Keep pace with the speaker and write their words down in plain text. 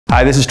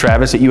Hi, this is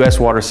Travis at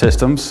US Water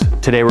Systems.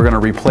 Today we're going to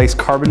replace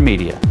carbon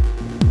media.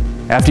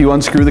 After you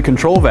unscrew the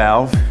control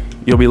valve,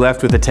 you'll be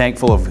left with a tank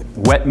full of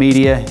wet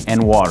media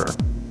and water.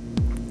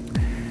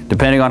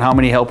 Depending on how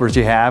many helpers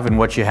you have and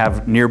what you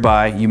have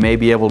nearby, you may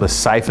be able to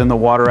siphon the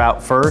water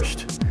out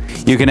first.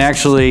 You can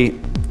actually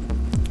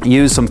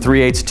use some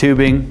 3/8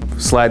 tubing,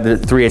 slide the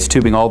 3/8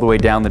 tubing all the way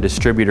down the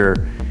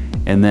distributor,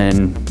 and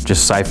then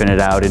just siphon it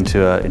out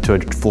into a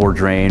floor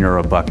drain or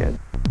a bucket.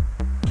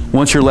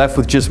 Once you're left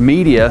with just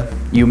media,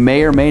 you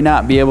may or may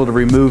not be able to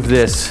remove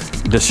this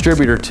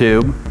distributor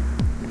tube.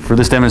 For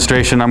this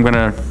demonstration, I'm going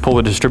to pull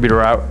the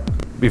distributor out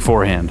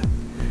beforehand.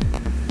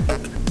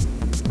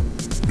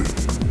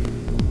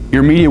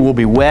 Your media will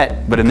be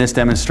wet, but in this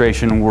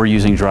demonstration, we're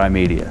using dry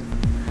media.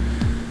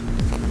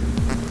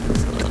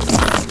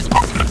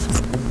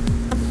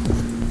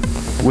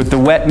 With the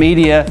wet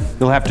media,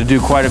 you'll have to do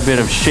quite a bit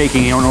of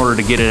shaking in order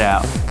to get it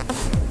out.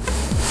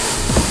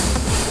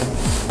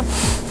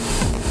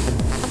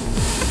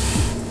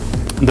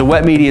 The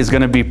wet media is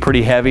going to be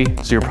pretty heavy,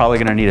 so you're probably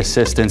going to need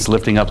assistance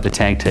lifting up the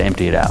tank to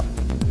empty it out.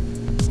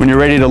 When you're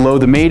ready to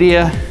load the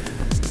media,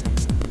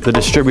 the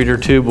distributor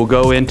tube will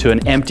go into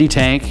an empty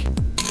tank.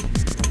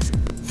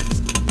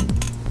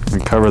 We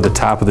cover the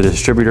top of the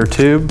distributor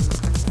tube.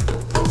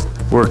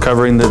 We're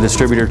covering the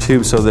distributor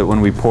tube so that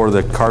when we pour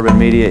the carbon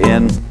media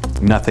in,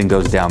 nothing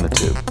goes down the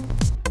tube.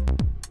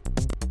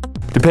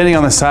 Depending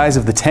on the size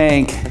of the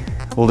tank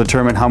will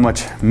determine how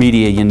much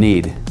media you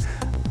need.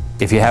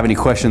 If you have any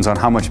questions on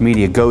how much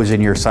media goes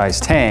in your size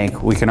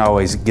tank, we can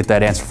always get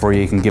that answer for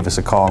you. You can give us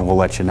a call and we'll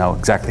let you know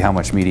exactly how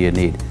much media you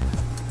need.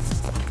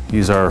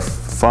 Use our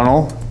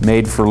funnel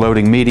made for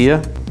loading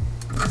media.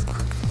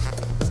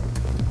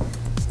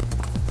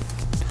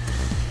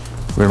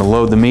 We're going to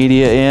load the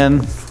media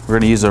in. We're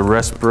going to use a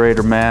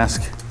respirator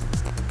mask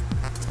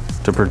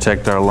to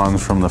protect our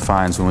lungs from the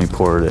fines when we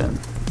pour it in.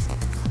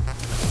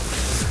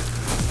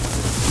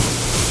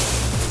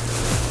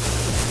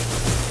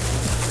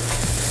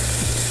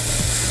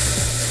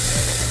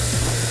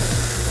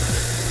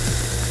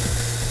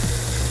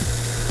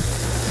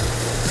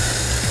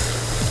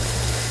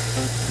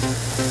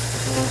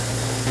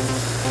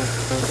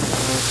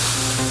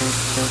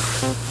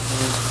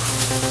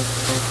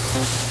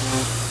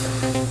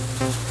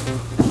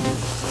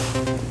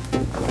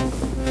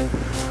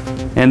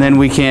 And then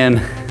we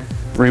can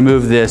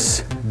remove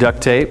this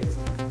duct tape.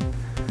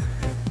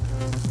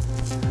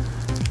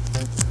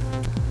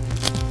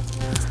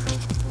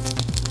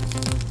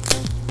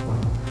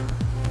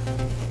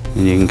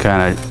 And you can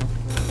kind of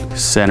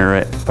center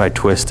it by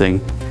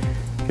twisting.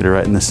 Get it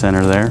right in the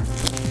center there.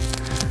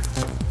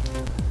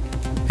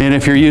 And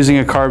if you're using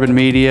a carbon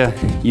media,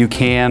 you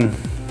can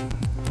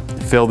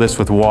fill this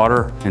with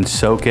water and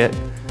soak it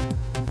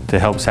to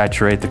help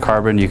saturate the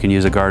carbon. You can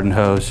use a garden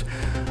hose.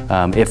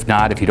 If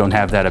not, if you don't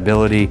have that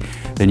ability,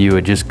 then you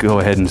would just go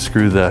ahead and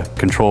screw the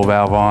control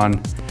valve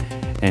on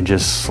and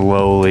just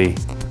slowly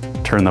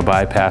turn the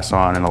bypass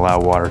on and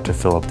allow water to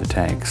fill up the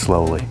tank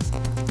slowly.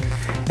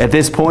 At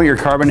this point, your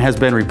carbon has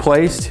been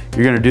replaced.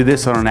 You're going to do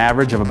this on an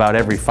average of about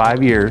every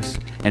 5 years.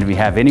 And if you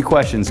have any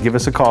questions, give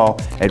us a call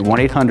at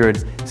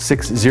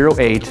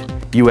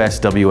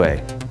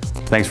 1-800-608-USWA.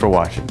 Thanks for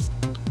watching.